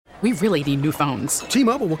We really need new phones.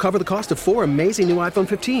 T-Mobile will cover the cost of 4 amazing new iPhone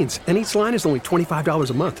 15s, and each line is only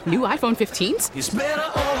 $25 a month. New iPhone 15s? It's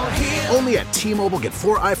better over here. Only at T-Mobile, get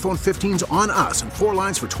 4 iPhone 15s on us and 4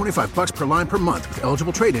 lines for $25 per line per month with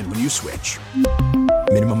eligible trade-in when you switch.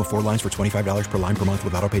 Minimum of 4 lines for $25 per line per month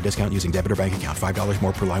with autopay discount using debit or bank account. $5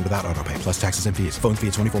 more per line without autopay, plus taxes and fees. Phone fee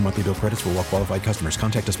at 24 monthly bill credits for well-qualified customers.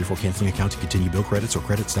 Contact us before canceling account to continue bill credits or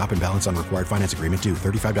credit stop and balance on required finance agreement due.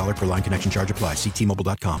 $35 per line connection charge applies. See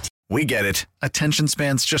T-Mobile.com. We get it. Attention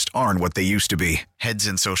spans just aren't what they used to be. Heads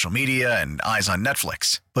in social media and eyes on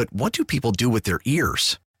Netflix. But what do people do with their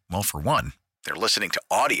ears? Well, for one, they're listening to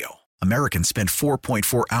audio. Americans spend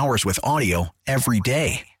 4.4 hours with audio every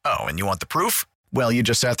day. Oh, and you want the proof? Well, you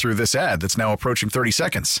just sat through this ad that's now approaching 30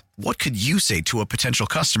 seconds. What could you say to a potential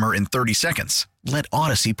customer in 30 seconds? Let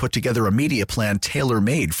Odyssey put together a media plan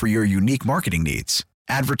tailor-made for your unique marketing needs.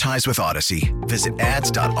 Advertise with Odyssey. Visit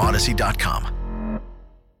ads.odyssey.com.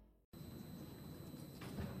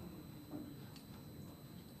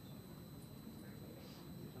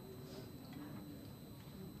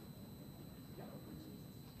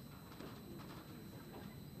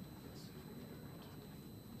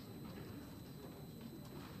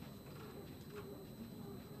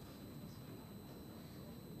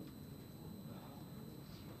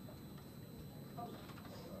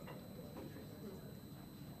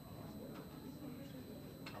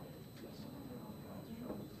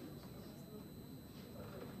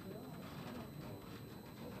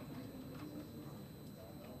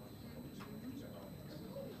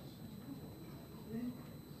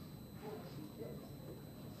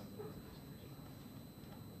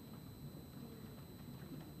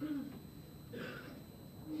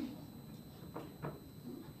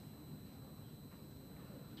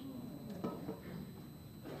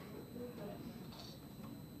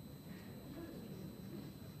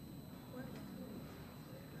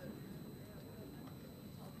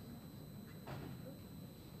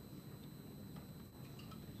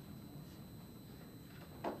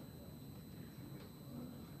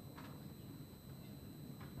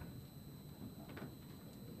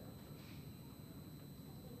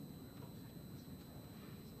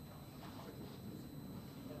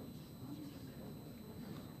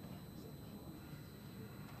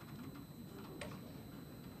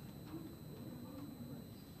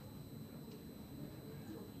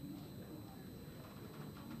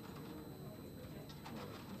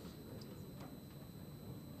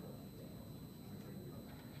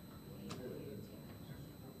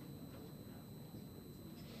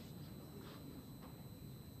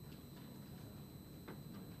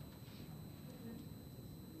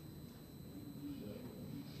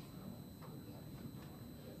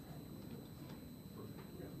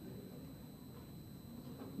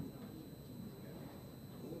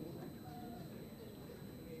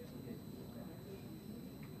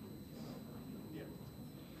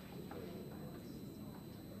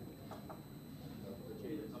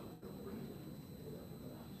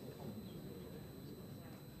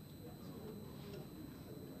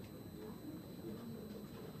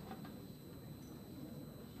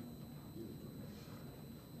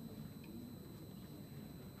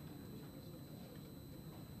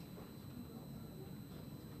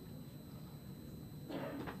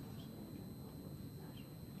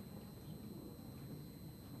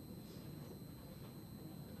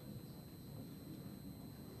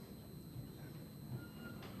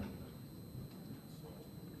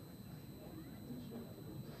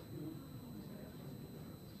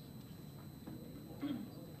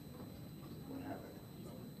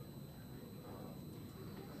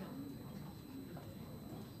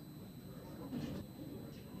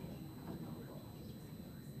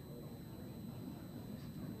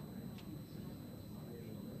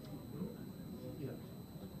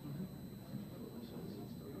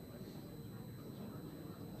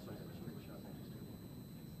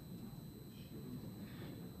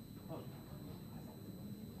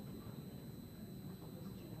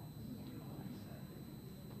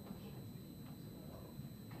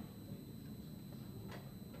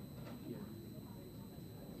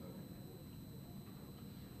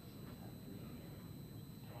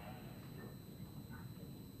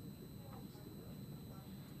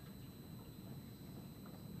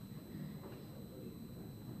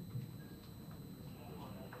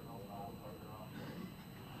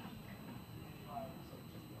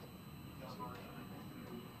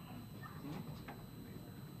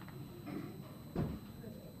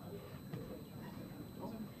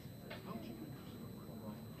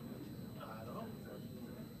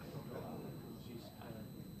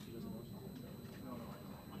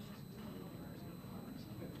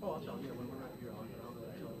 Oh, I'll tell you. Yeah, when we're not here, I'll tell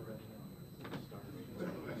the rest.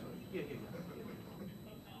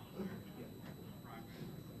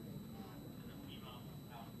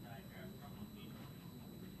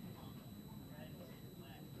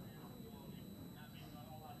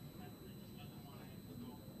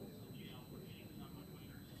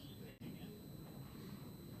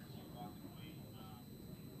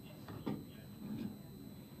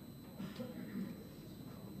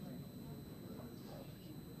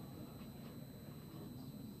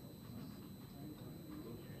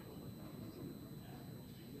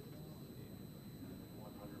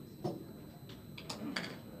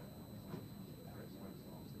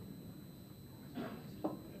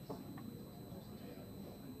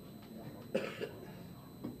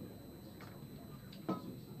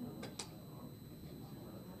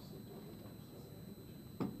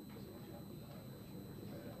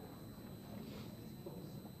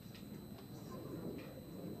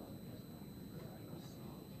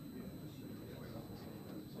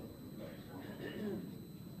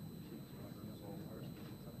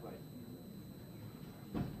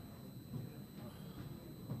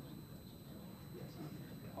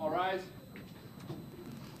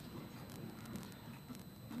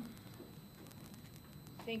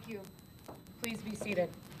 Thank you. Please be seated.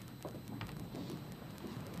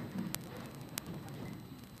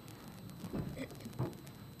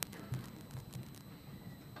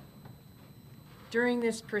 During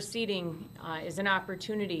this proceeding is an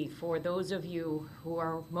opportunity for those of you who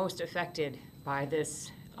are most affected by this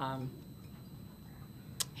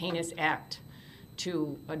heinous act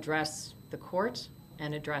to address the court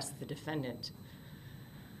and address the defendant.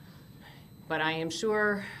 But I am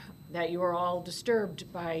sure that you are all disturbed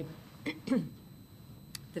by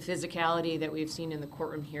the physicality that we've seen in the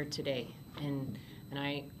courtroom here today. And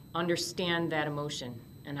I understand that emotion,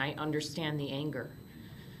 and I understand the anger.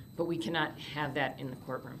 But we cannot have that in the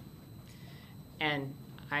courtroom. And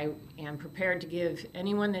I am prepared to give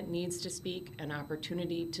anyone that needs to speak an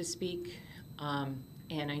opportunity to speak.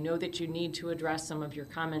 And I know that you need to address some of your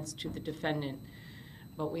comments to the defendant,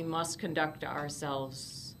 but we must conduct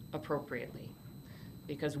ourselves appropriately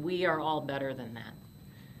because we are all better than that.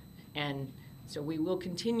 And so we will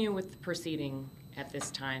continue with the proceeding at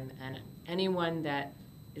this time, and anyone that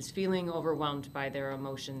is feeling overwhelmed by their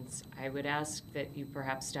emotions, I would ask that you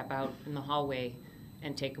perhaps step out in the hallway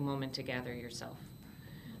and take a moment to gather yourself.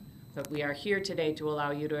 But we are here today to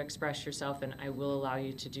allow you to express yourself, and I will allow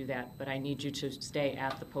you to do that, but I need you to stay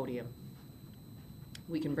at the podium.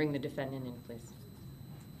 We can bring the defendant in, please.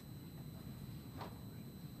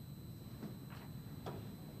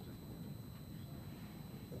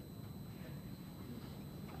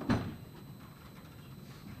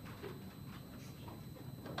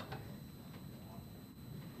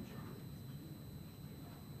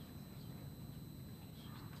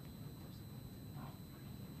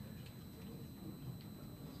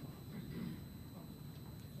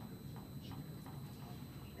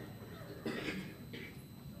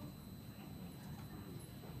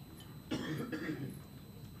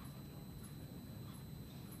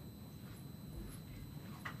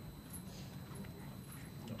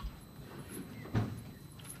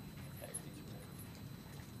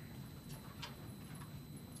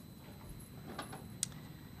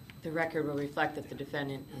 The record will reflect that the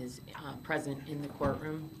defendant is present in the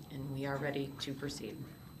courtroom, and we are ready to proceed.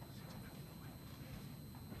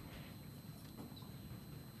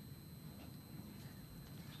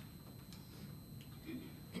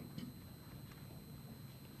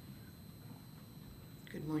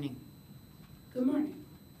 Good morning. Good morning.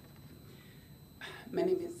 My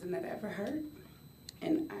name is Zanetta Everhart,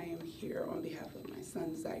 and I am here on behalf of my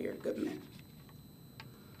son, Zaire Goodman.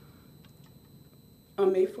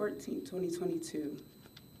 On May 14, 2022,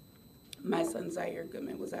 my son Zaire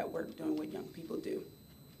Goodman was at work doing what young people do.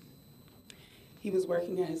 He was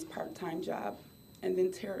working at his part-time job, and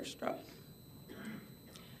then terror struck.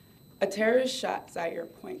 A terrorist shot Zaire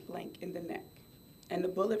point blank in the neck, and the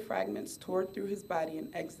bullet fragments tore through his body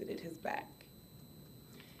and exited his back.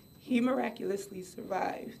 He miraculously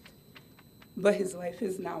survived, but his life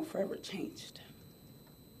is now forever changed.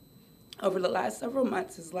 Over the last several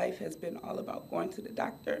months, his life has been all about going to the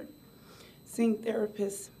doctor, seeing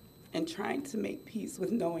therapists, and trying to make peace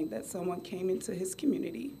with knowing that someone came into his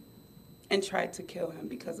community and tried to kill him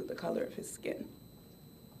because of the color of his skin.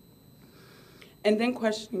 And then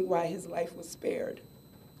questioning why his life was spared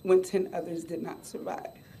when 10 others did not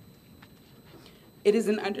survive. It is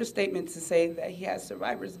an understatement to say that he has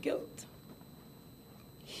survivor's guilt.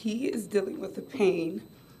 He is dealing with a pain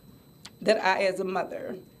that I, as a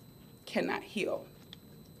mother, cannot heal.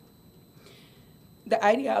 The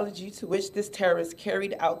ideology to which this terrorist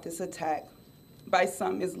carried out this attack by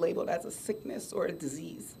some is labeled as a sickness or a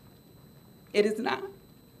disease. It is not.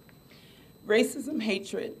 Racism,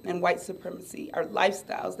 hatred, and white supremacy are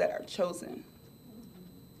lifestyles that are chosen.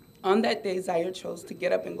 On that day, Zaire chose to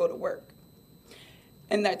get up and go to work.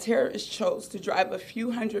 And that terrorist chose to drive a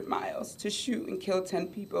few hundred miles to shoot and kill 10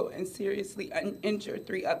 people and seriously injure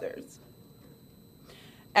 3 others.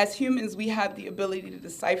 As humans, we have the ability to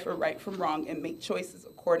decipher right from wrong and make choices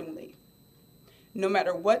accordingly. No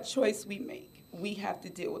matter what choice we make, we have to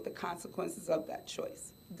deal with the consequences of that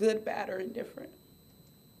choice, good, bad, or indifferent.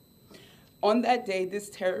 On that day, this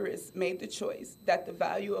terrorist made the choice that the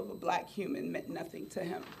value of a Black human meant nothing to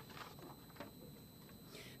him.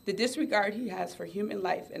 The disregard he has for human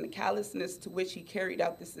life and the callousness to which he carried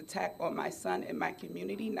out this attack on my son and my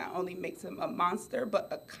community not only makes him a monster, but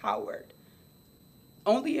a coward.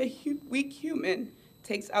 Only a weak human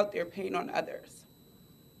takes out their pain on others.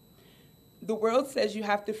 The world says you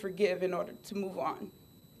have to forgive in order to move on.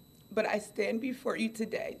 But I stand before you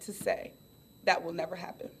today to say that will never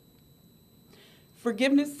happen.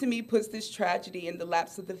 Forgiveness to me puts this tragedy in the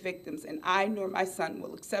laps of the victims, and I nor my son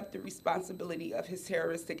will accept the responsibility of his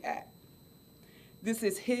terroristic act. This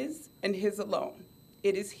is his and his alone.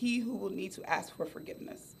 it is he who will need to ask for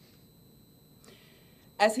forgiveness.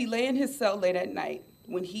 As he lay in his cell late at night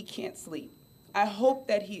when he can't sleep, I hope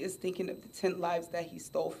that he is thinking of the 10 lives that he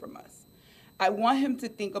stole from us. I want him to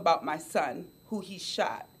think about my son, who he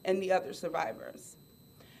shot, and the other survivors.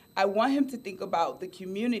 I want him to think about the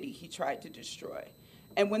community he tried to destroy.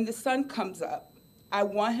 And when the sun comes up, I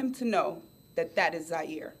want him to know that that is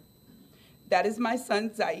Zaire. That is my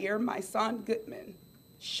son, Zaire Myson Goodman,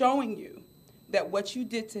 showing you that what you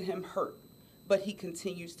did to him hurt, but he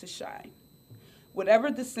continues to shine.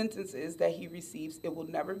 Whatever the sentence is that he receives, it will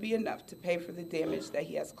never be enough to pay for the damage that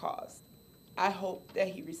he has caused. I hope that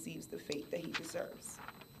he receives the fate that he deserves.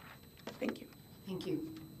 Thank you. Thank you.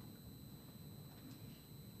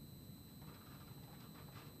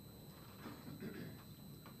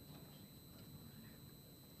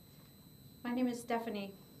 My name is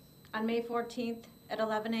Stephanie. On May 14th at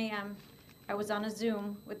 11 a.m., I was on a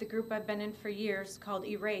Zoom with the group I've been in for years called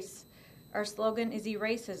Erase. Our slogan is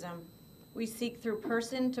Eracism. We seek through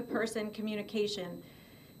person-to-person communication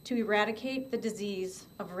to eradicate the disease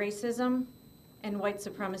of racism and white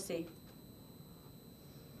supremacy.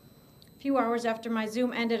 A few hours after my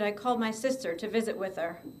Zoom ended, I called my sister to visit with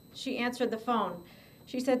her. She answered the phone.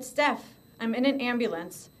 She said, "Steph, I'm in an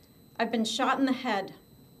ambulance. I've been shot in the head.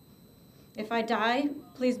 If I die,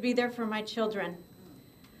 please be there for my children.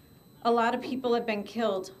 A lot of people have been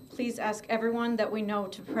killed. Please ask everyone that we know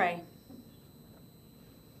to pray."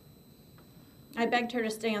 I begged her to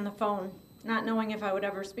stay on the phone, not knowing if I would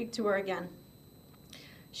ever speak to her again.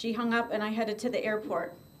 She hung up and I headed to the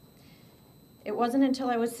airport. It wasn't until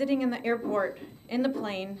I was sitting in the airport, in the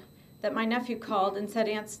plane, that my nephew called and said,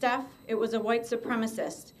 "Aunt Steph, it was a white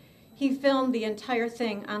supremacist. He filmed the entire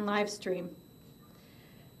thing on live stream."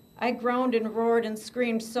 I groaned and roared and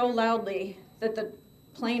screamed so loudly that the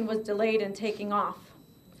plane was delayed in taking off.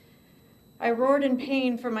 I roared in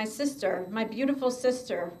pain for my sister, my beautiful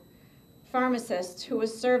sister, pharmacist, who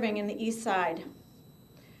was serving in the East Side.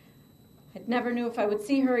 I never knew if I would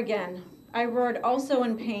see her again. I roared also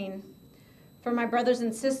in pain for my brothers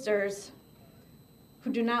and sisters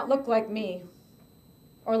who do not look like me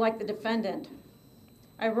or like the defendant.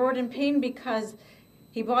 I roared in pain because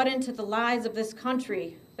he bought into the lies of this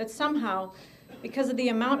country that somehow, because of the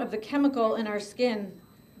amount of the chemical in our skin,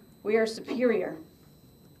 we are superior.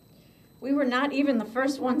 We were not even the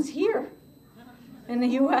first ones here in the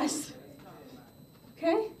U.S.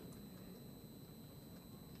 Okay?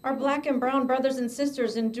 Our black and brown brothers and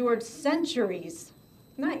sisters endured centuries,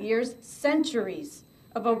 not years, centuries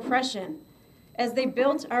of oppression as they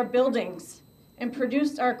built our buildings and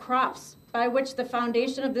produced our crops by which the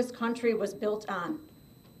foundation of this country was built on.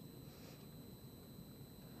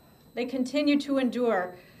 They continue to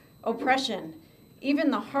endure oppression. Even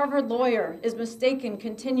the Harvard lawyer is mistaken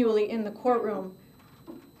continually in the courtroom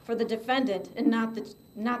for the defendant and not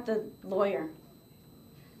the lawyer.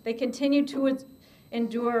 They continue to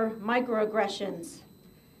endure microaggressions.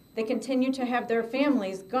 They continue to have their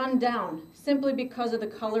families gunned down simply because of the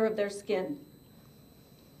color of their skin.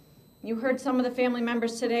 You heard some of the family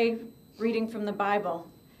members today reading from the Bible,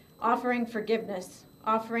 offering forgiveness,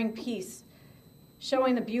 offering peace,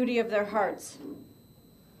 showing the beauty of their hearts.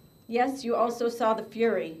 Yes, you also saw the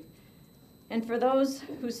fury. And for those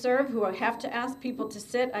who serve, who have to ask people to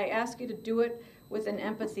sit, I ask you to do it with an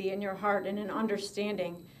empathy in your heart and an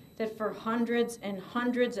understanding that for hundreds and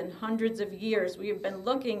hundreds and hundreds of years, we have been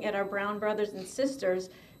looking at our brown brothers and sisters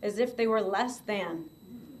as if they were less than.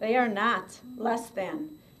 They are not less than.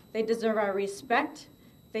 They deserve our respect.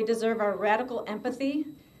 They deserve our radical empathy.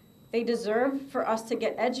 They deserve for us to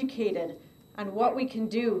get educated on what we can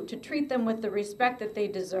do to treat them with the respect that they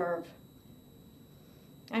deserve.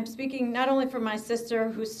 I'm speaking not only for my sister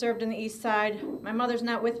who served in the East Side. My mother's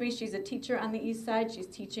not with me. She's a teacher on the East Side. She's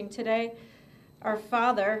teaching today. Our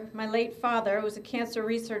father, my late father, was a cancer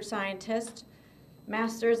research scientist,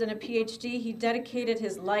 master's and a PhD. He dedicated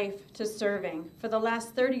his life to serving. For the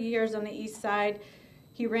last 30 years on the East Side,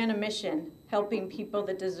 he ran a mission, helping people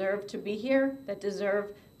that deserve to be here, that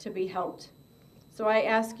deserve to be helped. So I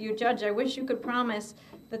ask you, Judge, I wish you could promise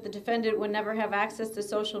that the defendant would never have access to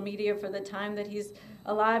social media for the time that he's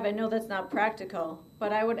alive. I know that's not practical,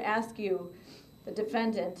 but I would ask you, the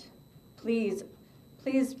defendant, please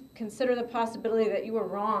consider the possibility that you were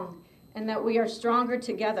wrong and that we are stronger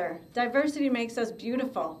together. Diversity makes us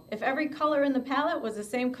beautiful. If every color in the palette was the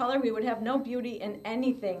same color, we would have no beauty in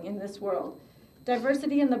anything in this world.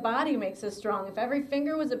 Diversity in the body makes us strong. If every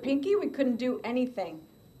finger was a pinky, we couldn't do anything.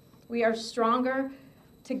 We are stronger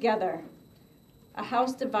together. A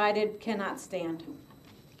house divided cannot stand.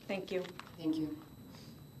 Thank you. Thank you.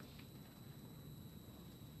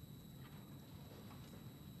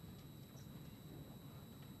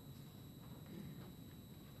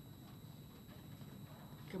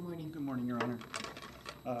 Good morning. Good morning, Your Honor.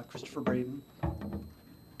 Christopher Braden.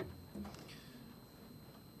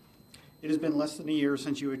 It has been less than a year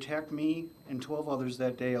since you attacked me and 12 others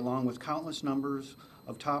that day, along with countless numbers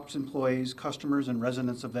of TOPS employees, customers, and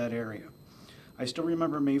residents of that area. I still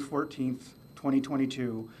remember May 14th,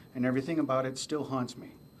 2022, and everything about it still haunts me.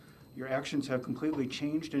 Your actions have completely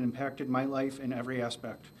changed and impacted my life in every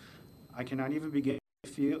aspect. I cannot even begin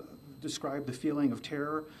to describe the feeling of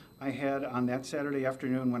terror I had on that Saturday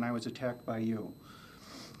afternoon when I was attacked by you.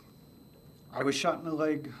 I was shot in the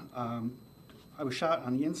leg. I was shot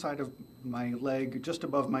on the inside of my leg, just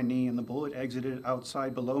above my knee, and the bullet exited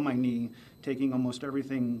outside below my knee, taking almost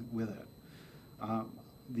everything with it.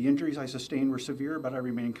 The injuries I sustained were severe, but I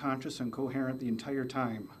remained conscious and coherent the entire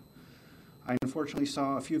time. I unfortunately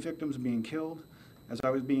saw a few victims being killed. As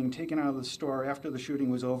I was being taken out of the store after the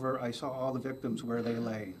shooting was over, I saw all the victims where they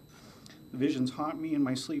lay. The visions haunt me in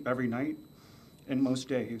my sleep every night and most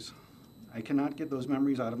days. I cannot get those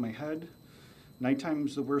memories out of my head. Nighttime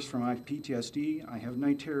is the worst for my PTSD. I have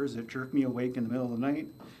night terrors that jerk me awake in the middle of the night,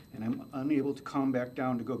 and I'm unable to calm back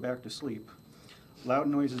down to go back to sleep. Loud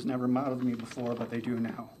noises never bothered me before, but they do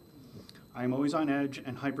now. I am always on edge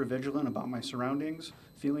and hypervigilant about my surroundings,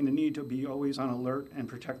 feeling the need to be always on alert and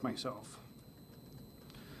protect myself.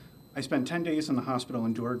 I spent 10 days in the hospital,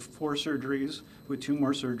 endured 4 surgeries with 2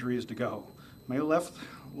 more surgeries to go. My left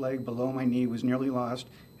leg below my knee was nearly lost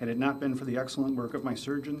had it not been for the excellent work of my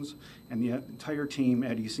surgeons and the entire team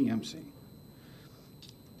at ECMC.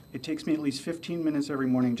 It takes me at least 15 minutes every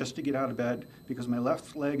morning just to get out of bed because my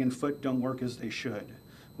left leg and foot don't work as they should.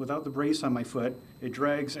 Without the brace on my foot, it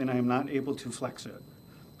drags and I am not able to flex it.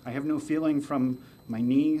 I have no feeling from my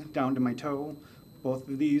knee down to my toe. Both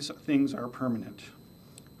of these things are permanent.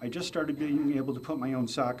 I just started being able to put my own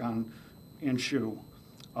sock on and shoe,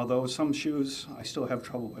 although some shoes I still have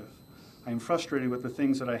trouble with. I am frustrated with the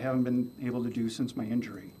things that I haven't been able to do since my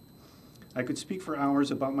injury. I could speak for hours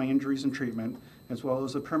about my injuries and treatment, as well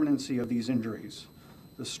as the permanency of these injuries,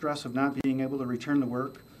 the stress of not being able to return to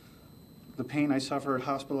work, the pain I suffered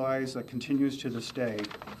hospitalized that continues to this day,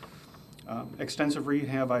 extensive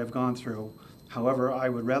rehab I have gone through. However, I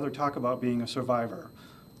would rather talk about being a survivor.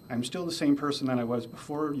 I'm still the same person that I was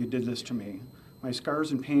before you did this to me. My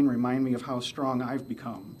scars and pain remind me of how strong I've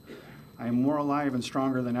become. I am more alive and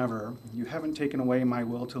stronger than ever. You haven't taken away my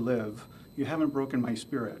will to live. You haven't broken my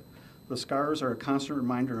spirit. The scars are a constant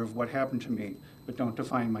reminder of what happened to me, but don't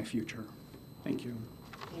define my future. Thank you.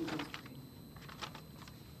 Thank you.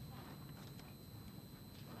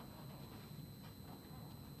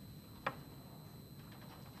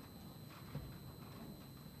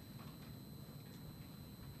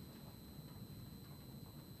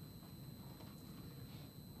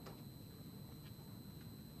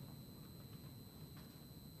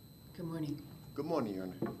 Good morning. Good morning, Your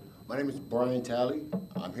Honor. My name is Brian Talley.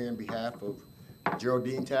 I'm here on behalf of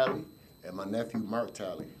Geraldine Talley and my nephew, Mark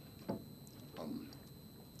Talley.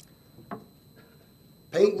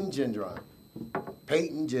 Peyton Gendron.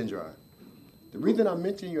 Peyton Gendron. The reason I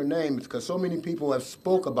mention your name is because so many people have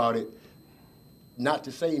spoke about it, not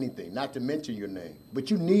to say anything, not to mention your name. But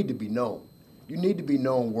you need to be known. You need to be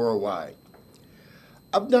known worldwide.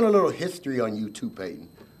 I've done a little history on you too, Peyton.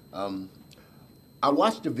 I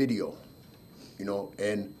watched the video,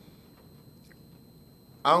 and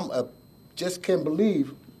just can't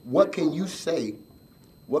believe what can you say,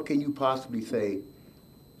 what can you possibly say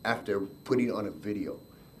after putting on a video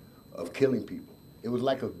of killing people? It was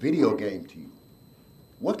like a video game to you.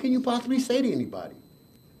 What can you possibly say to anybody?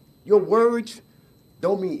 Your words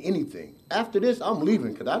don't mean anything. After this, I'm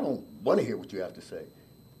leaving because I don't want to hear what you have to say.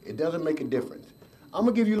 It doesn't make a difference. I'm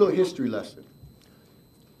going to give you a little history lesson.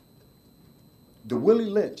 The Willie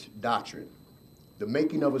Lynch doctrine, the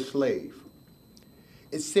making of a slave,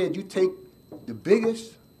 it said you take the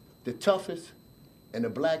biggest, the toughest, and the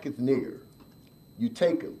blackest nigger. You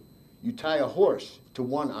take him. You tie a horse to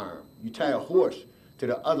one arm. You tie a horse to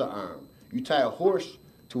the other arm. You tie a horse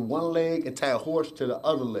to one leg and tie a horse to the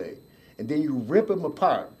other leg. And then you rip him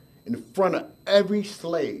apart in front of every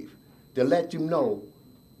slave to let you know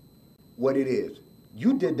what it is.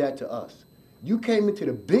 You did that to us. You came into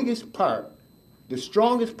the biggest part, the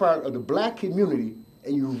strongest part of the black community,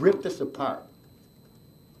 and you ripped us apart.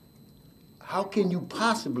 How can you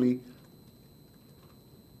possibly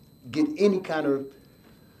get any kind of,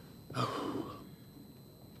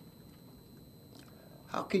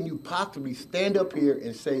 how can you possibly stand up here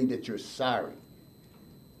and say that you're sorry?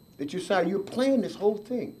 That you're sorry. You're playing this whole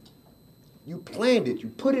thing. You planned it. You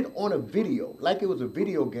put it on a video like it was a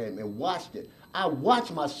video game and watched it. I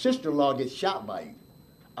watched my sister-in-law get shot by you.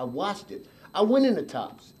 I watched it. I went into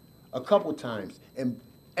TOPS a couple times, and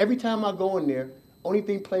Every time I go in there, only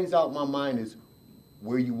thing plays out in my mind is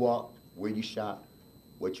where you walked, where you shot,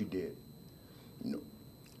 what you did. You know,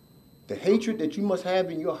 the hatred that you must have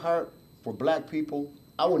in your heart for black people,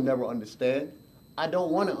 I will never understand. I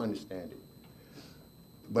don't want to understand it.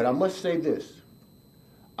 But I must say this.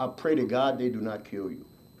 I pray to God they do not kill you.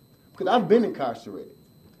 Because I've been incarcerated.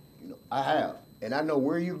 You know, I have. And I know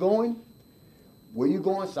where you're going. Where you're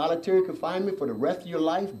going, solitary confinement for the rest of your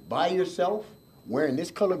life, by yourself, wearing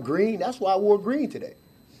this color green. That's why I wore green today.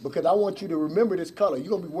 Because I want you to remember this color. You're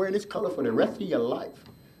going to be wearing this color for the rest of your life.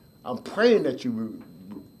 I'm praying that you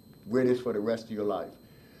wear this for the rest of your life.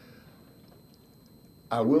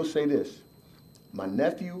 I will say this. My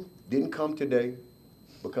nephew didn't come today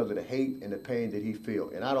because of the hate and the pain that he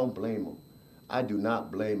feels. And I don't blame him. I do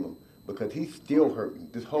not blame him because he's still hurting.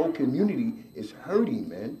 This whole community is hurting,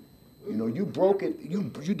 man. You know, you broke it, you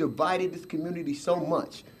divided this community so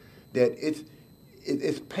much that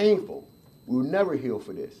it's painful. We'll never heal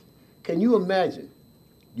for this. Can you imagine?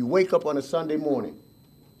 You wake up on a Sunday morning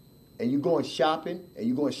and you're going shopping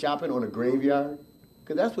on a graveyard?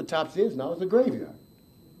 Because that's what Tops is now, it's a graveyard.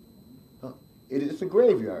 Huh? It's a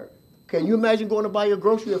graveyard. Can you imagine going to buy your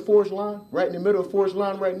grocery at Forest Lawn, right in the middle of Forest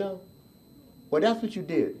Lawn right now? Well, that's what you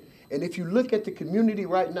did. And if you look at the community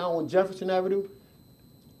right now on Jefferson Avenue,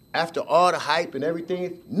 after all the hype and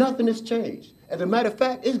everything, nothing has changed. As a matter of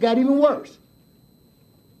fact, it's got even worse.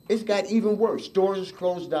 It's got even worse. Stores is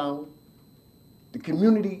closed down. The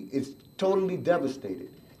community is totally devastated.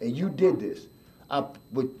 And you did this. I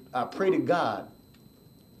pray to God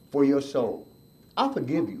for your soul. I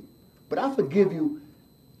forgive you. But I forgive you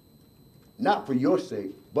not for your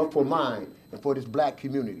sake, but for mine and for this black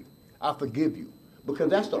community. I forgive you. Because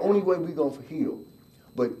that's the only way we're going to heal.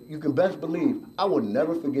 But you can best believe, I will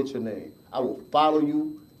never forget your name. I will follow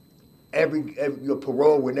you, every your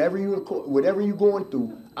parole, whatever you're going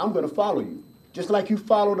through, I'm going to follow you. Just like you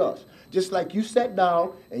followed us. Just like you sat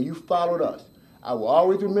down and you followed us. I will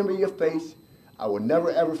always remember your face. I will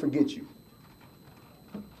never, ever forget you.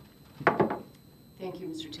 Thank you,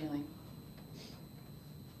 Mr. Tailing.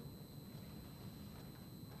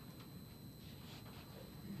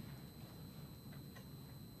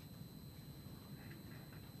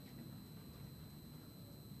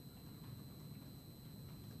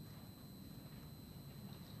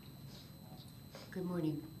 Good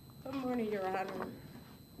morning. Good morning, Your Honor.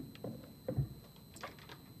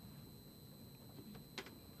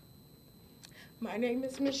 My name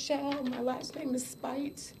is Michelle. My last name is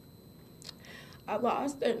Spite. I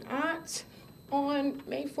lost an aunt on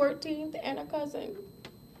May 14th and a cousin.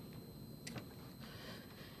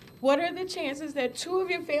 What are the chances that two of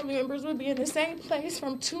your family members would be in the same place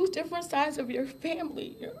from two different sides of your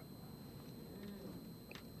family?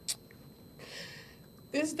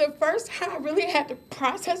 This is the first time I really had to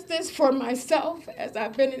process this for myself, as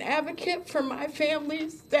I've been an advocate for my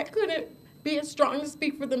families that couldn't be as strong to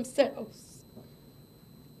speak for themselves.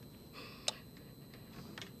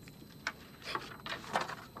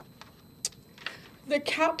 The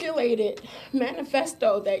calculated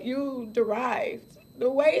manifesto that you derived, the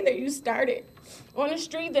way that you started on a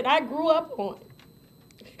street that I grew up on.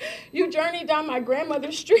 You journeyed down my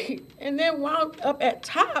grandmother's street and then wound up at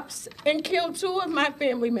Tops and killed two of my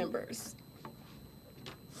family members.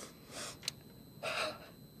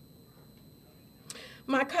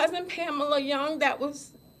 My cousin Pamela Young,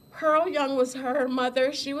 Pearl Young was her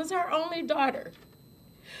mother. She was her only daughter.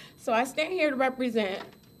 So I stand here to represent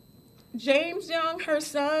James Young, her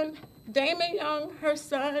son, Damon Young, her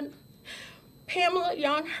son, Pamela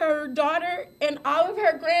Young, her daughter, and all of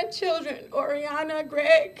her grandchildren, Oriana,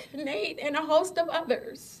 Greg, Nate, and a host of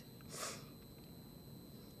others.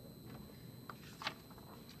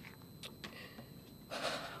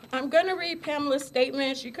 I'm going to read Pamela's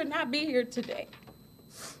statement. She could not be here today.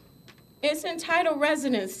 It's entitled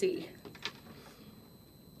Residency.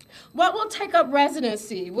 What will take up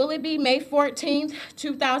residency? Will it be May 14th,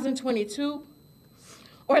 2022?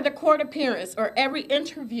 Or the court appearance, or every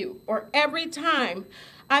interview, or every time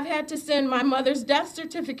I've had to send my mother's death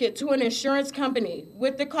certificate to an insurance company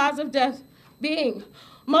with the cause of death being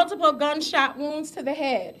multiple gunshot wounds to the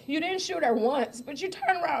head. You didn't shoot her once, but you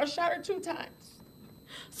turned around and shot her 2 times.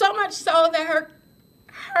 So much so that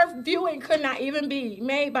her viewing could not even be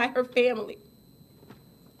made by her family.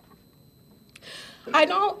 I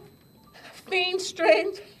don't feign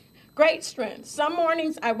strength, great strength. Some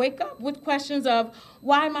mornings I wake up with questions of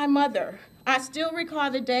why my mother. I still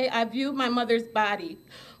recall the day I viewed my mother's body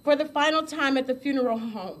for the final time at the funeral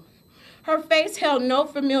home. Her face held no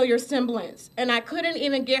familiar semblance, and I couldn't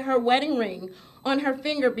even get her wedding ring on her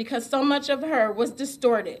finger because so much of her was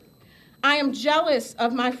distorted. I am jealous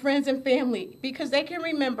of my friends and family because they can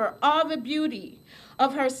remember all the beauty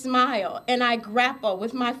of her smile, and I grapple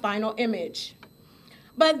with my final image.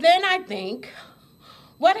 But then I think,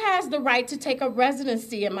 what has the right to take a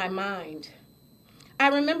residency in my mind? I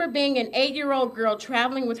remember being an 8-year-old girl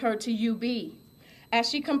traveling with her to UB as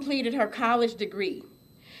she completed her college degree.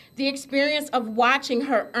 The experience of watching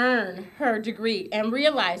her earn her degree and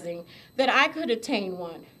realizing that I could attain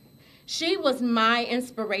one. She was my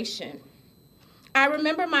inspiration. I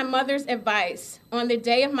remember my mother's advice on the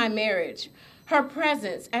day of my marriage, her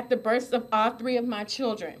presence at the births of all 3 of my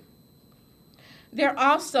children. There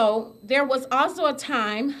was also a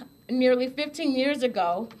time, nearly 15 years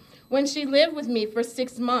ago, when she lived with me for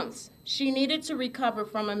 6 months. She needed to recover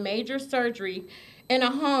from a major surgery in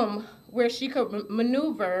a home where she could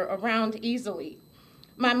maneuver around easily.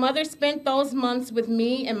 My mother spent those months with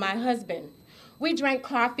me and my husband. We drank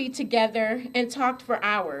coffee together and talked for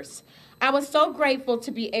hours. I was so grateful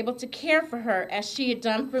to be able to care for her as she had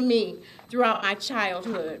done for me throughout my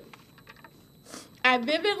childhood. I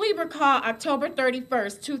vividly recall October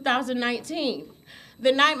 31st, 2019,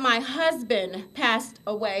 the night my husband passed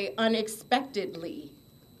away unexpectedly.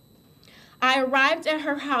 I arrived at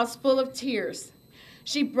her house full of tears.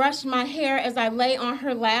 She brushed my hair as I lay on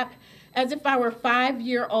her lap as if I were a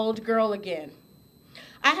 5-year-old girl again.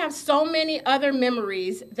 I have so many other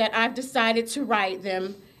memories that I've decided to write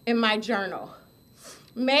them in my journal.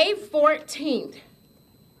 May 14th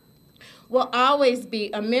will always be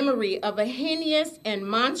a memory of a heinous and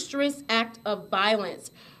monstrous act of violence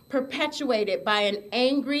perpetuated by an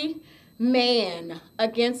angry man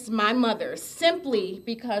against my mother simply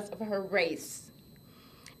because of her race.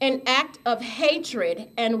 An act of hatred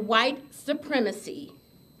and white supremacy.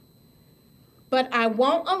 But I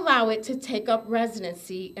won't allow it to take up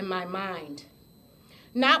residency in my mind.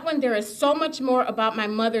 Not when there is so much more about my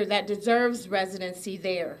mother that deserves residency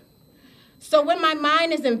there. So when my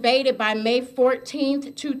mind is invaded by May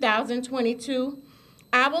 14th, 2022,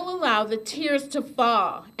 I will allow the tears to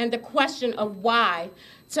fall and the question of why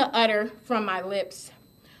to utter from my lips.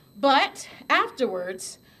 But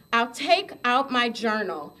afterwards, I'll take out my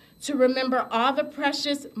journal to remember all the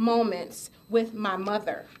precious moments with my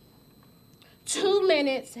mother. 2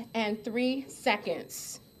 minutes and 3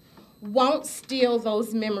 seconds won't steal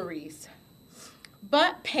those memories.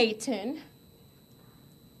 But Peyton,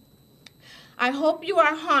 I hope you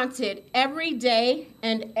are haunted every day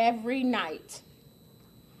and every night.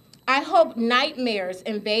 I hope nightmares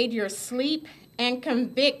invade your sleep and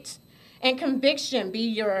conviction be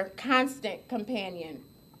your constant companion.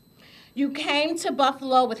 You came to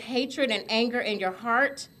Buffalo with hatred and anger in your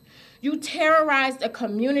heart. You terrorized a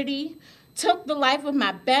community, took the life of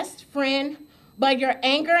my best friend, but your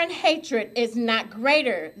anger and hatred is not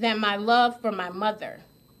greater than my love for my mother.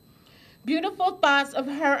 Beautiful thoughts of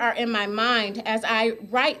her are in my mind as I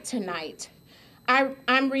write tonight.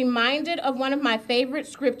 I'm reminded of one of my favorite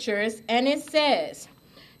scriptures, and it says,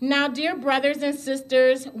 "Now, dear brothers and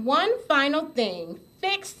sisters, one final thing,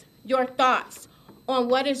 fix your thoughts on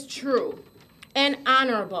what is true and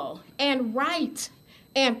honorable and right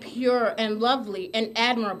and pure and lovely and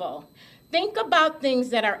admirable. Think about things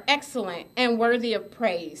that are excellent and worthy of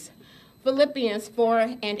praise." Philippians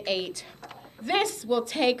 4:8. This will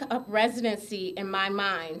take up residency in my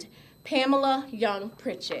mind. Pamela Young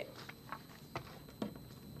Pritchett.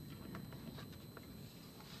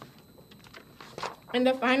 And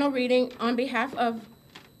the final reading on behalf of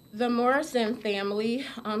the Morrison family,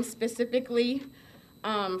 specifically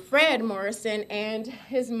Fred Morrison and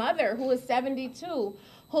his mother, who is 72,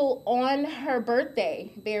 who on her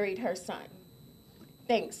birthday buried her son.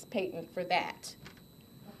 Thanks, Peyton, for that.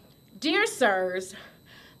 Dear sirs,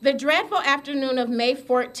 the dreadful afternoon of May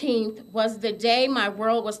 14th was the day my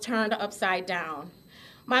world was turned upside down.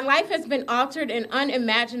 My life has been altered in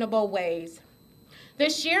unimaginable ways. The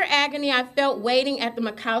sheer agony I felt waiting at the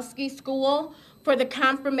Makowski School for the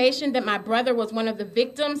confirmation that my brother was one of the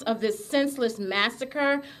victims of this senseless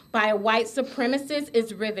massacre by a white supremacist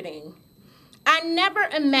is riveting. I never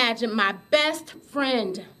imagined my best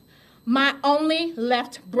friend, my only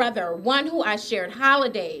left brother, one who I shared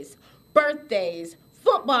holidays, birthdays,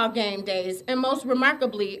 football game days, and most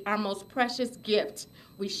remarkably, our most precious gift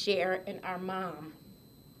we share in our mom.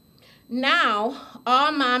 Now,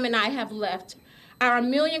 all Mom and I have left are a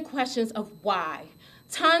million questions of why,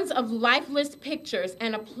 tons of lifeless pictures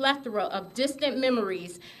and a plethora of distant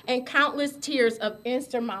memories and countless tears of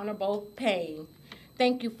insurmountable pain.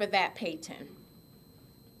 Thank you for that, Peyton.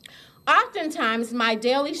 Oftentimes, my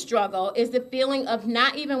daily struggle is the feeling of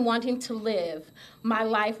not even wanting to live my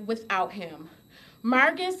life without him.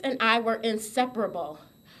 Margus and I were inseparable,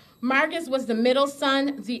 Marcus was the middle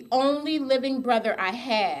son, the only living brother I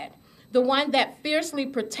had, the one that fiercely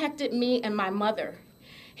protected me and my mother.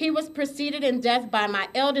 He was preceded in death by my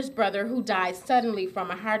eldest brother, who died suddenly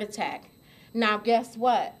from a heart attack. Now guess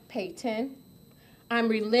what, Peyton? I'm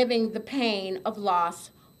reliving the pain of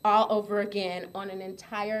loss all over again on an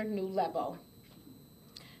entire new level.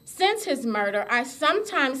 Since his murder, I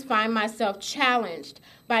sometimes find myself challenged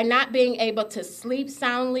by not being able to sleep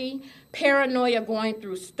soundly, paranoia going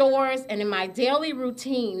through stores, and in my daily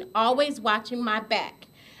routine, always watching my back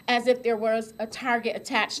as if there was a target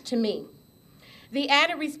attached to me. The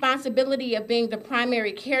added responsibility of being the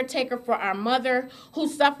primary caretaker for our mother, who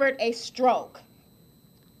suffered a stroke,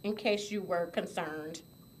 in case you were concerned,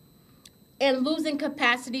 and losing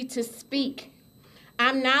capacity to speak.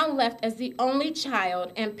 I'm now left as the only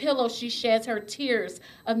child and pillow she sheds her tears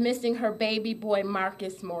of missing her baby boy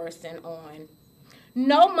Marcus Morrison on.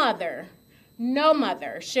 No mother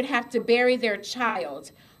should have to bury their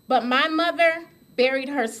child, but my mother buried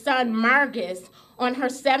her son Marcus on her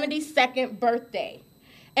 72nd birthday,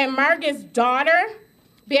 and Marcus' daughter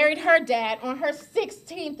buried her dad on her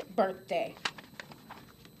 16th birthday.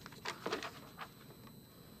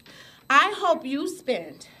 I hope you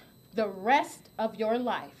spend the rest of your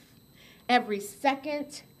life, every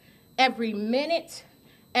second, every minute,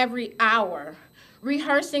 every hour,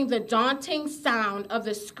 rehearsing the daunting sound of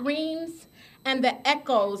the screams and the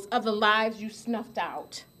echoes of the lives you snuffed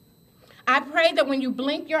out. I pray that when you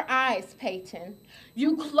blink your eyes, Peyton,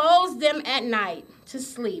 you close them at night to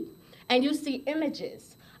sleep, and you see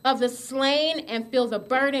images of the slain and feel the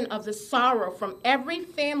burden of the sorrow from every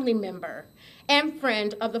family member and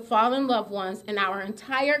friend of the fallen loved ones in our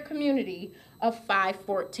entire community of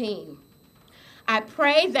 514. I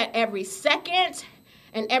pray that every second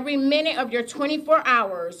and every minute of your 24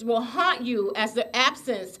 hours will haunt you as the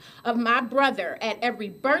absence of my brother at every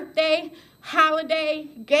birthday, holiday,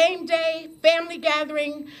 game day, family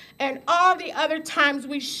gathering, and all the other times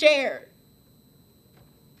we shared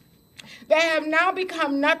that have now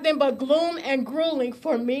become nothing but gloom and grueling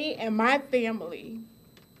for me and my family.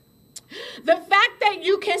 The fact that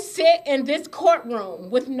you can sit in this courtroom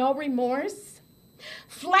with no remorse,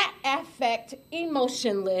 flat affect,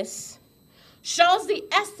 emotionless, shows the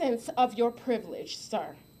essence of your privilege,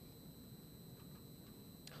 sir.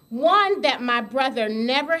 One that my brother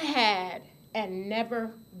never had and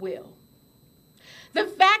never will. The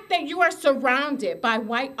fact that you are surrounded by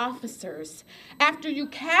white officers after you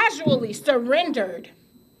casually surrendered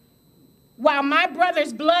while my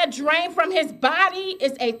brother's blood drained from his body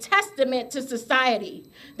is a testament to society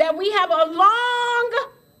that we have a long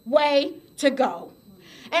way to go.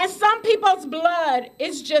 And some people's blood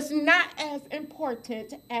is just not as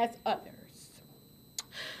important as others.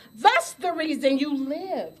 Thus the reason you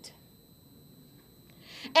lived.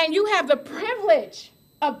 And you have the privilege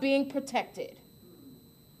of being protected.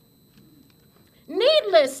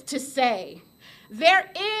 Needless to say,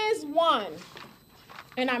 there is one,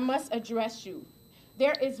 and I must address you.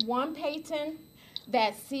 There is one Peyton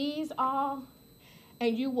that sees all,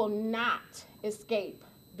 and you will not escape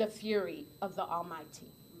the fury of the Almighty.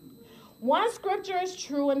 One scripture is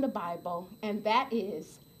true in the Bible, and that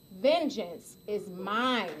is, vengeance is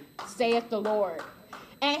mine, saith the Lord,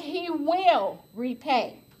 and he will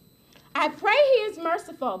repay. I pray he is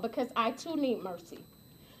merciful because I too need mercy.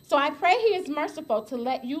 So I pray he is merciful to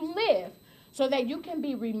let you live so that you can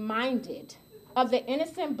be reminded of the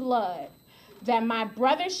innocent blood that my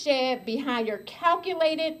brother shed behind your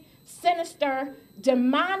calculated, sinister,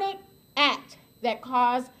 demonic act that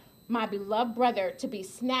caused my beloved brother to be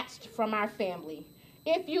snatched from our family.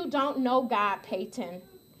 If you don't know God, Peyton,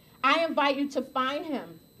 I invite you to find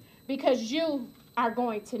him because you are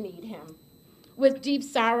going to need him. With deep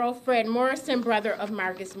sorrow, Fred Morrison, brother of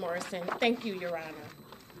Marcus Morrison. Thank you, Your Honor.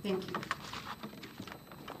 Thank you.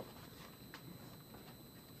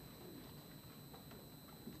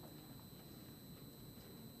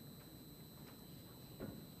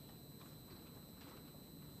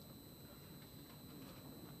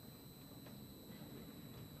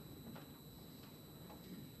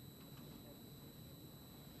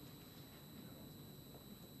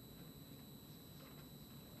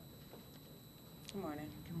 Good morning.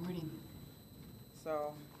 Good morning.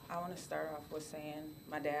 So I want to start off with saying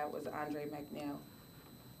my dad was Andre McNeil.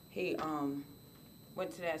 He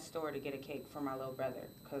went to that store to get a cake for my little brother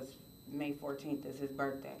because May 14th is his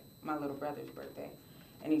birthday, my little brother's birthday.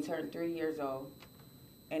 And he turned 3 years old,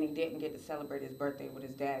 and he didn't get to celebrate his birthday with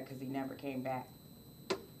his dad because he never came back.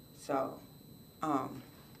 So I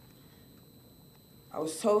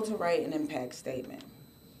was told to write an impact statement.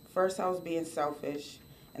 First, I was being selfish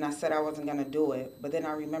And I said I wasn't gonna do it, but then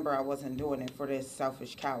I remember I wasn't doing it for this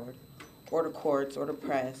selfish coward, or the courts, or the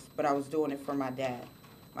press, but I was doing it for my dad,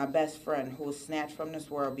 my best friend, who was snatched from this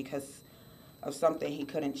world because of something he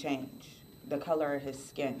couldn't change, the color of his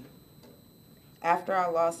skin. After I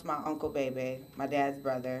lost my Uncle Bebe, my dad's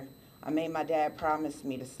brother, I made my dad promise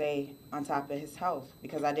me to stay on top of his health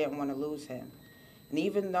because I didn't want to lose him. And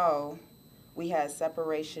even though we had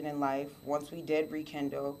separation in life, once we did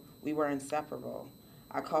rekindle, we were inseparable.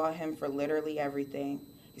 I called him for literally everything,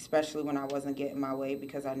 especially when I wasn't getting my way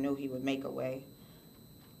because I knew he would make a way.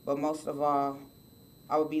 But most of all,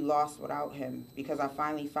 I would be lost without him because I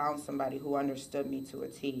finally found somebody who understood me to a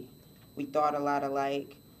T. We thought a lot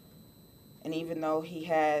alike, and even though he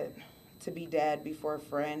had to be dad before a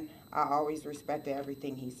friend, I always respected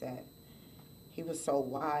everything he said. He was so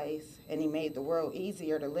wise, and he made the world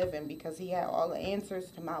easier to live in because he had all the answers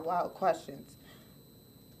to my wild questions.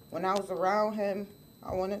 When I was around him,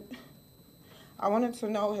 I wanted to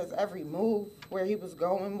know his every move, where he was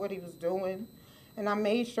going, what he was doing, and I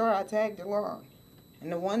made sure I tagged along.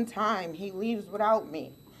 And the one time he leaves without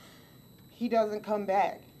me, he doesn't come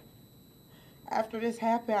back. After this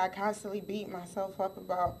happened, I constantly beat myself up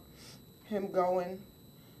about him going,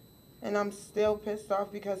 and I'm still pissed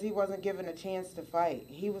off because he wasn't given a chance to fight.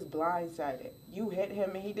 He was blindsided. You hit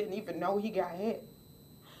him and he didn't even know he got hit.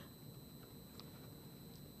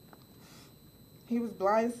 He was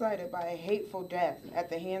blindsided by a hateful death at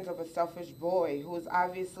the hands of a selfish boy who was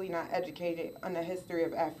obviously not educated on the history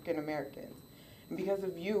of African Americans. And because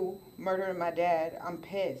of you murdering my dad, I'm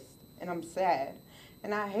pissed and I'm sad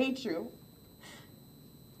and I hate you.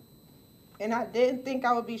 And I didn't think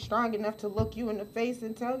I would be strong enough to look you in the face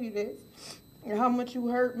and tell you this. And how much you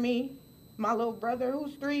hurt me. My little brother,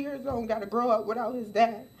 who's 3 years old, got to grow up without his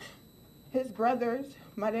dad. His brothers,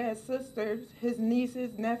 my dad's sisters, his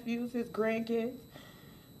nieces, nephews, his grandkids.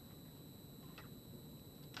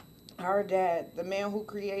 Our dad, the man who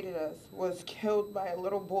created us, was killed by a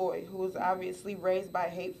little boy who was obviously raised by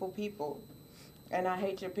hateful people. And I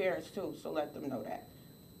hate your parents too, so let them know that.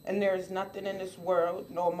 And there's nothing in this world,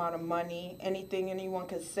 no amount of money, anything anyone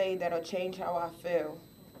could say that'll change how I feel.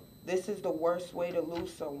 This is the worst way to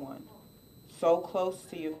lose someone. So close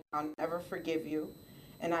to you, I'll never forgive you.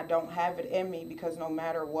 And I don't have it in me because no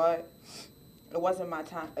matter what, it wasn't my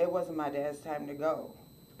time. It wasn't my dad's time to go.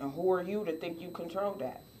 And who are you to think you control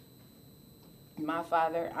that? My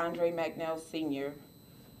father, Andre McNeil Sr.,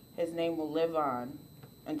 his name will live on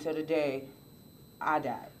until the day I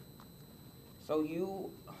die. So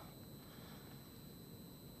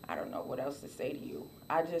I don't know what else to say to you.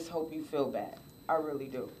 I just hope you feel bad. I really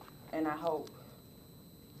do. And I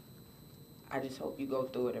just hope you go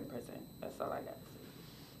through it in prison. That's all I got to say.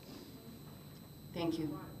 Thank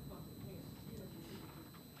you.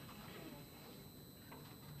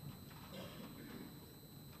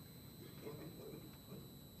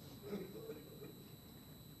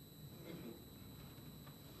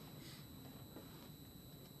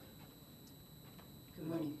 Good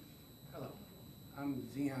morning. Hello. I'm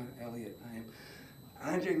Vion Elliott. I am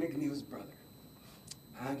Andre McNeil's brother.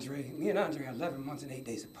 Me and Andre are 11 months and 8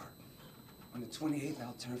 days apart. On the 28th,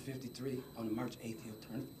 I'll turn 53. On March 8th, he'll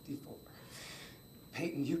turn 54.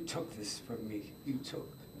 Peyton, you took this from me. You took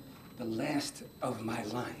the last of my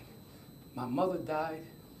line. My mother died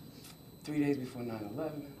 3 days before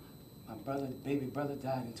 9/11. My baby brother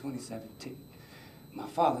died in 2017. My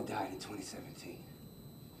father died in 2017.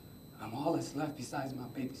 I'm all that's left besides my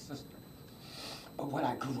baby sister. But what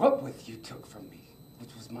I grew up with, you took from me,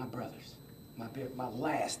 which was my brothers. My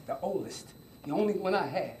last, the oldest, the only one I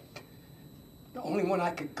had, the only one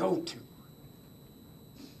I could go to.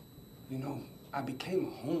 You know, I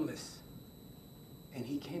became homeless, and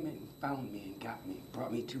he came in and found me and got me,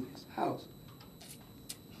 brought me to his house.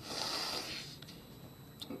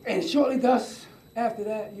 And shortly thus, after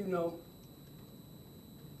that, you know,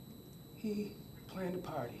 he planned a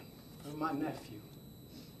party for my nephew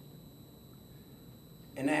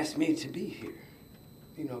and asked me to be here.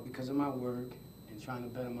 You know, because of my work and trying to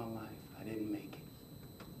better my life, I didn't make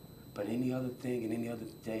it. But any other thing and any other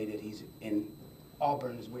day that he's in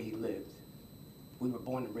Auburn is where he lived. We were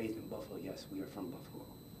born and raised in Buffalo. Yes, we are from Buffalo.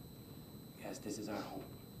 Yes, this is our home.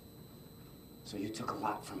 So you took a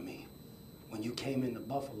lot from me when you came into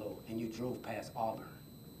Buffalo and you drove past Auburn.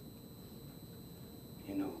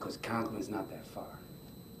 You know, because Conklin's not that far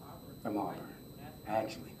from Auburn,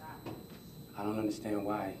 actually. I don't understand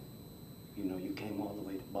why, you know, you came all the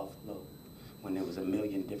way to Buffalo when there was a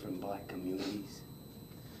million different black communities.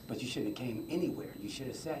 But you shouldn't have came anywhere. You should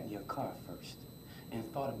have sat in your car first and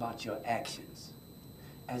thought about your actions.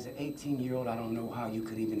 As an 18-year-old, I don't know how you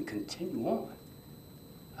could even continue on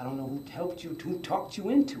I don't know who helped you, who talked you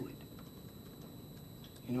into it.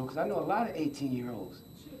 You know, because I know a lot of 18-year-olds,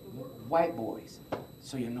 white boys,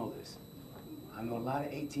 so you know this. I know a lot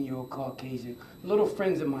of 18-year-old Caucasian, little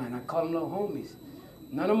friends of mine, I call them little homies.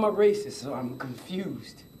 None of them are racist, so I'm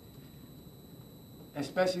confused.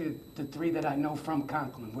 Especially the three that I know from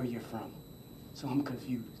Conklin, where you're from. So I'm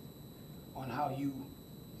confused on how you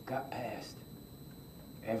got past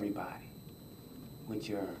everybody with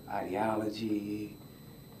your ideology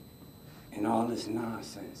and all this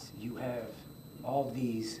nonsense. You have all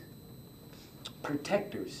these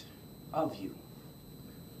protectors of you,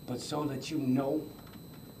 but so that you know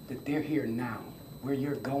that they're here now. Where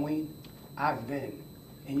you're going, I've been,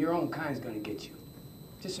 and your own kind's gonna get you.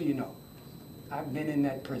 Just so you know, I've been in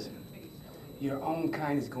that prison. Your own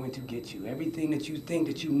kind is going to get you. Everything that you think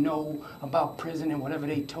that you know about prison and whatever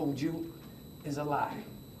they told you is a lie.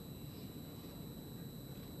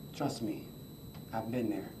 Trust me, I've been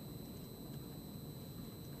there.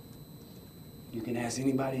 You can ask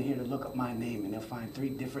anybody in here to look up my name and they'll find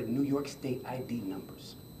 3 different New York State ID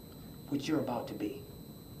numbers, which you're about to be.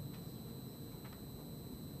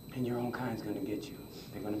 And your own kind's gonna get you.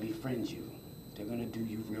 They're gonna befriend you. They're gonna do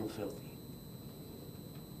you real filthy.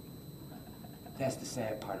 That's the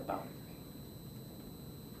sad part about it.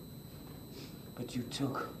 But you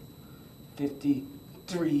took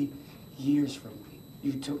 53 years from me.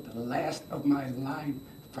 You took the last of my life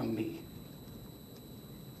from me.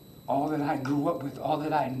 All that I grew up with, all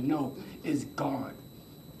that I know is gone.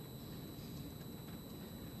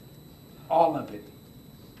 All of it.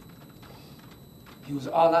 He was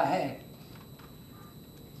all I had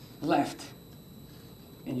left.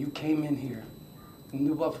 And you came in here in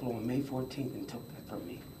New Buffalo on May 14th and took that from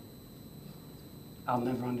me. I'll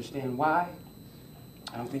never understand why.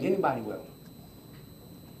 I don't think anybody will.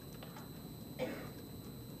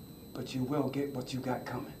 But you will get what you got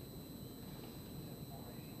coming.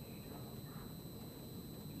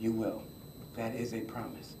 You will. That is a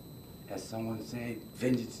promise. As someone said,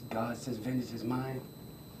 vengeance, God says vengeance is mine.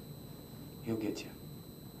 He'll get you.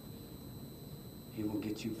 He will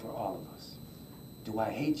get you for all of us. Do I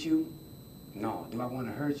hate you? No. Do I want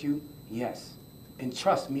to hurt you? Yes. And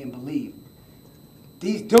trust me and believe.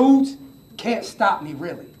 These dudes can't stop me,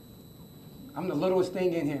 really. I'm the littlest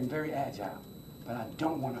thing in here and very agile. But I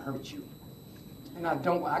don't want to hurt you. And I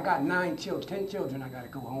got 10 children I got to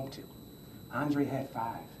go home to. Andre had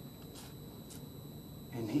 5.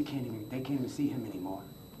 And they can't even see him anymore.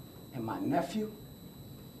 And my nephew,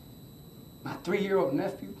 my 3-year-old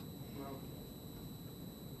nephew,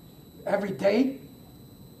 every day,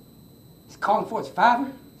 he's calling for his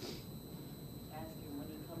father. Ask him when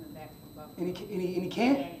he's coming back from Buffalo. And he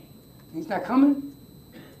can't? And he's not coming?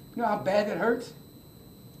 You know how bad that hurts?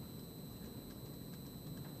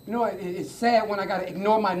 You know, it's sad when I got to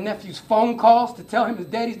ignore my nephew's phone calls to tell him his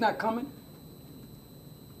daddy's not coming.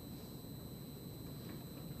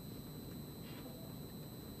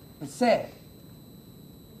 It's sad.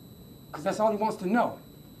 Because that's all he wants to know.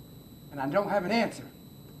 And I don't have an answer.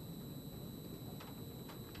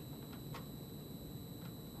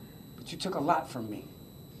 But you took a lot from me.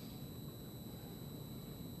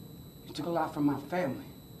 You took a lot from my family.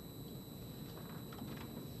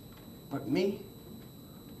 But me,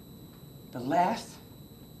 the last,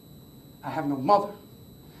 I have no mother,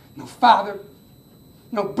 no father,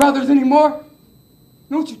 no brothers anymore.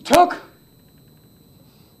 You know what you took?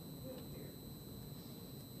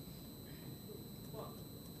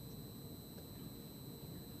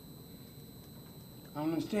 I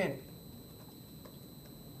don't understand.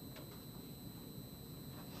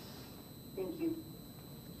 Thank you.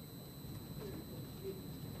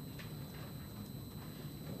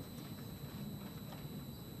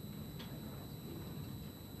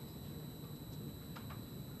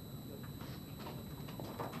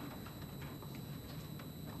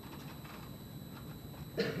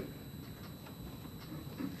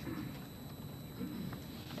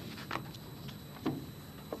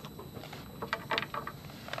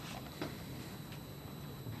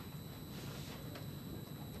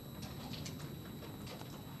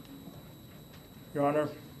 Your Honor,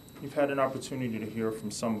 you've had an opportunity to hear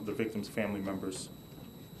from some of the victims' family members.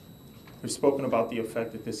 They've spoken about the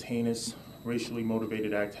effect that this heinous, racially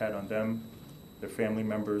motivated act had on them, their family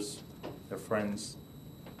members, their friends,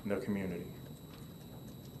 and their community.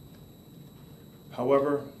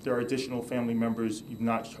 However, there are additional family members you've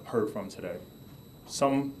not heard from today.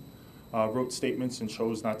 Some wrote statements and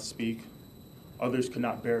chose not to speak. Others could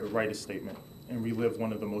not bear to write a statement and relive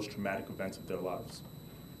one of the most traumatic events of their lives.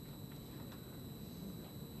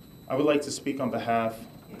 I would like to speak on behalf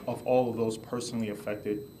of all of those personally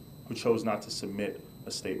affected who chose not to submit a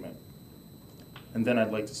a statement. And then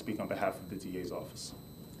I'd like to speak on behalf of the DA's office.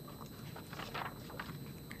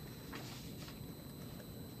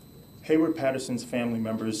 Hayward Patterson's family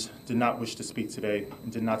members did not wish to speak today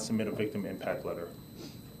and did not submit a victim impact letter.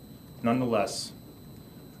 Nonetheless,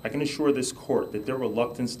 I can assure this court that their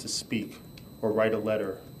reluctance to speak or write a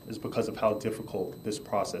letter is because of how difficult this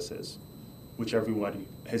process is, which everybody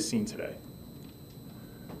has seen today.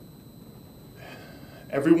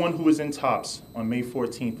 Everyone who was in TOPS on May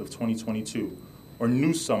 14th of 2022 or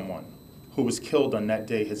knew someone who was killed on that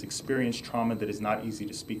day has experienced trauma that is not easy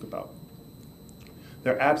to speak about.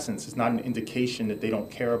 Their absence is not an indication that they don't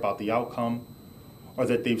care about the outcome or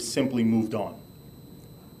that they've simply moved on.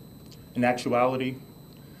 In actuality,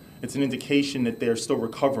 it's an indication that they are still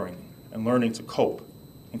recovering and learning to cope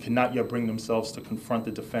and cannot yet bring themselves to confront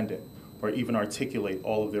the defendant or even articulate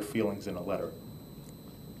all of their feelings in a letter.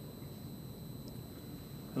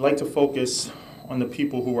 I'd like to focus on the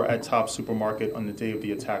people who were at Tops Supermarket on the day of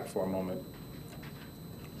the attack for a moment.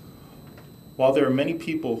 While there are many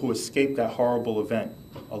people who escaped that horrible event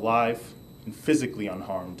alive and physically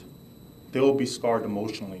unharmed, they will be scarred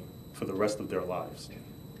emotionally for the rest of their lives.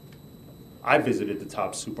 I visited the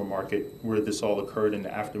Tops Supermarket where this all occurred in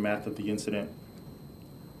the aftermath of the incident,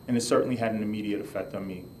 and it certainly had an immediate effect on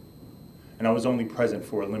me. And I was only present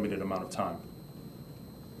for a limited amount of time.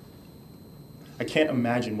 I can't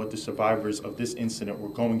imagine what the survivors of this incident were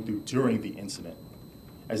going through during the incident,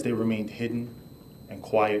 as they remained hidden and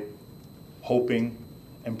quiet, hoping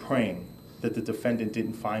and praying that the defendant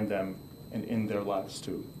didn't find them and end their lives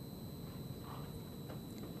too.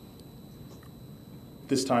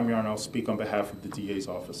 This time, Your Honor, I'll speak on behalf of the DA's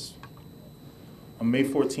office. On May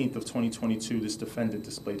 14th of 2022, this defendant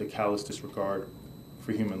displayed a callous disregard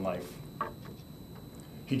for human life.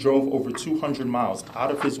 He drove over 200 miles out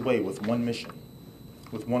of his way with one mission,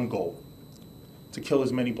 with one goal, to kill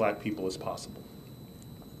as many black people as possible.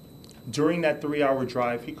 During that 3-hour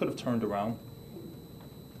drive, he could have turned around,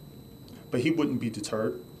 but he wouldn't be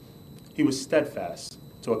deterred. He was steadfast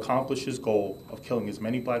to accomplish his goal of killing as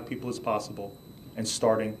many black people as possible and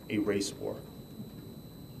starting a race war.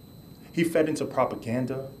 He fed into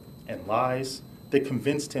propaganda and lies that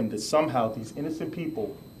convinced him that somehow these innocent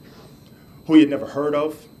people who he had never heard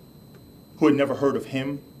of, who had never heard of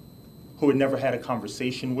him, who had never had a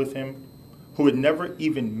conversation with him, who had never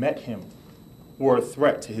even met him, were a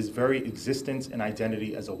threat to his very existence and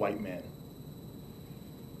identity as a white man.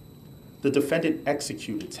 The defendant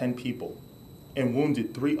executed 10 people and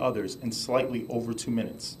wounded 3 others in slightly over 2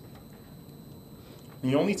 minutes.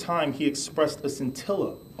 The only time he expressed a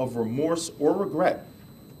scintilla of remorse or regret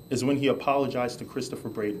is when he apologized to Christopher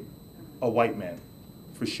Braden, a white man,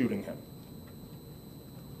 for shooting him.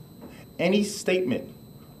 Any statement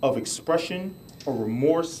of expression or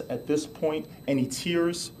remorse at this point, any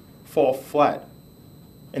tears, fall flat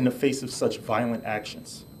in the face of such violent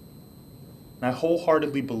actions. And I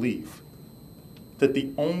wholeheartedly believe that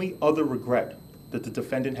the only other regret that the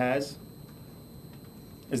defendant has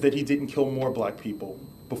is that he didn't kill more black people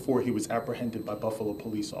before he was apprehended by Buffalo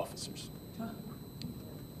police officers.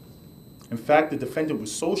 In fact, the defendant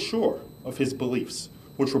was so sure of his beliefs,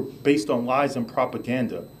 which were based on lies and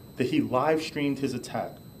propaganda, that he live-streamed his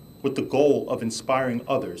attack with the goal of inspiring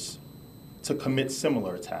others to commit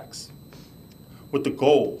similar attacks, with the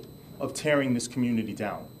goal of tearing this community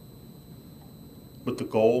down, with the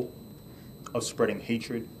goal of spreading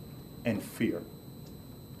hatred and fear.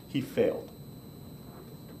 He failed.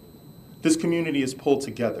 This community is pulled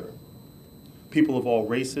together. People of all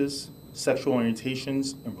races, sexual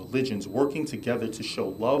orientations, and religions working together to show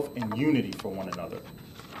love and unity for one another.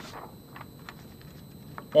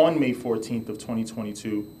 On May 14th of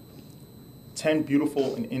 2022, 10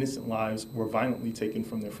 beautiful and innocent lives were violently taken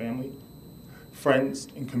from their family, friends,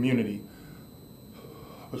 and community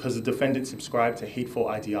because the defendant subscribed to hateful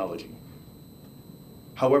ideology.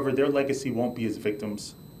 However, their legacy won't be as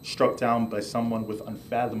victims struck down by someone with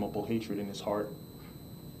unfathomable hatred in his heart,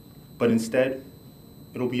 but instead,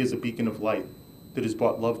 it'll be as a beacon of light that has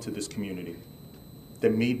brought love to this community,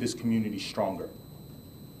 that made this community stronger,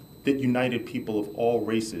 that united people of all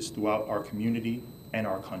races throughout our community and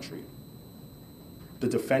our country. The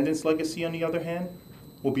defendant's legacy, on the other hand,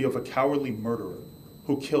 will be of a cowardly murderer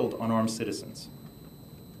who killed unarmed citizens.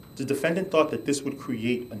 The defendant thought that this would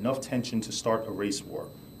create enough tension to start a race war,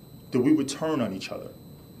 that we would turn on each other.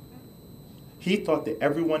 He thought that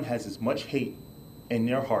everyone has as much hate in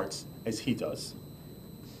their hearts as he does.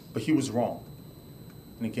 But he was wrong.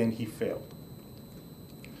 And again, he failed.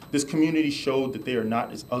 This community showed that they are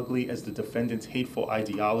not as ugly as the defendant's hateful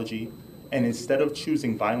ideology, and instead of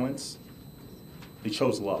choosing violence, they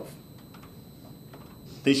chose love.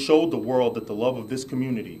 They showed the world that the love of this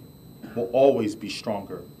community will always be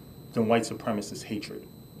stronger than white supremacist hatred.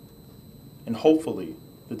 And hopefully,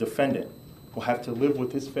 the defendant will have to live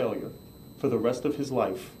with his failure for the rest of his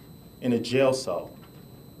life in a jail cell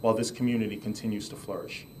while this community continues to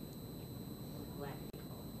flourish.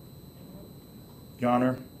 Your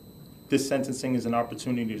Honor, this sentencing is an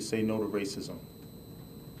opportunity to say no to racism,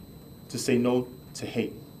 to say no to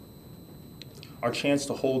hate. Our chance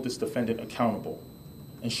to hold this defendant accountable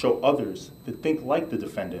and show others that think like the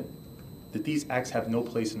defendant that these acts have no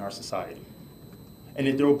place in our society, and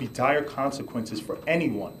that there will be dire consequences for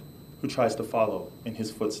anyone who tries to follow in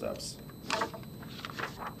his footsteps.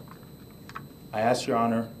 I ask Your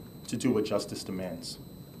Honor to do what justice demands,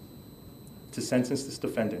 to sentence this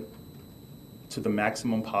defendant to the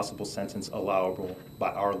maximum possible sentence allowable by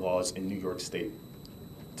our laws in New York State,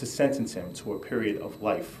 to sentence him to a period of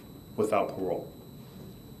life without parole.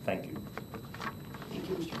 Thank you. Thank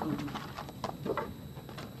you, Mr. Coleman.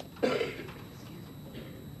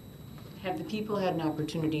 Have the people had an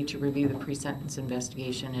opportunity to review the pre-sentence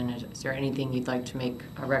investigation, and is there anything you'd like to make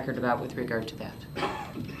a record about with regard to that?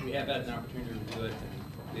 We have had an opportunity to review it,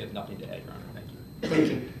 and we have nothing to add, Your Honor. Thank you. Thank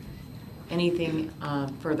you. Anything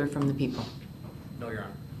further from the people? No, Your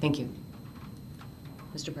Honor. Thank you.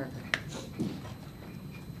 Mr. Parker.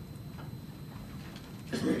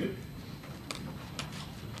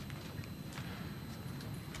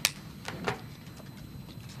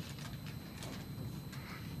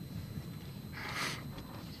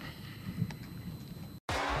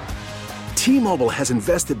 T-Mobile has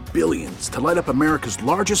invested billions to light up America's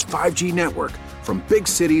largest 5G network, from big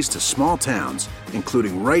cities to small towns,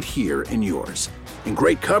 including right here in yours. And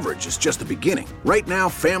great coverage is just the beginning. Right now,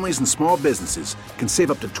 families and small businesses can save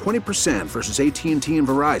up to 20% versus AT&T and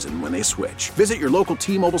Verizon when they switch. Visit your local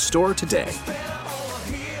T-Mobile store today.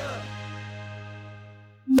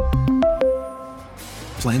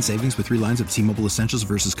 Plan savings with 3 lines of T-Mobile Essentials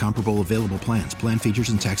versus comparable available plans. Plan features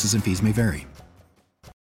and taxes and fees may vary.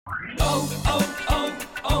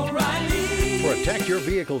 Protect your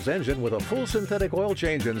vehicle's engine with a full synthetic oil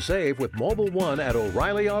change and save with Mobil 1 at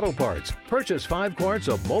O'Reilly Auto Parts. Purchase 5 quarts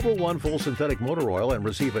of Mobil 1 full synthetic motor oil and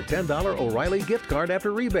receive a $10 O'Reilly gift card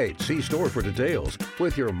after rebate. See store for details.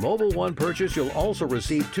 With your Mobil 1 purchase, you'll also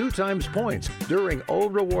receive 2 times points during O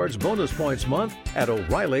Rewards Bonus Points Month at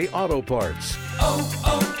O'Reilly Auto Parts.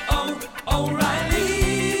 O'Reilly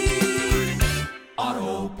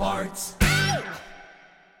Auto Parts.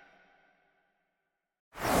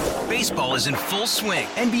 Baseball is in full swing.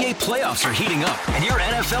 NBA playoffs are heating up, and your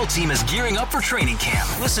NFL team is gearing up for training camp.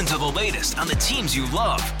 Listen to the latest on the teams you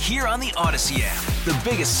love here on the Odyssey app. The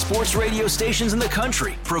biggest sports radio stations in the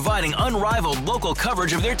country, providing unrivaled local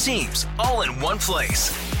coverage of their teams, all in one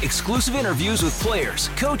place. Exclusive interviews with players,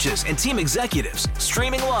 coaches, and team executives,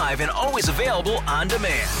 streaming live and always available on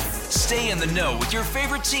demand. Stay in the know with your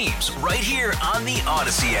favorite teams right here on the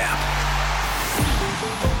Odyssey app.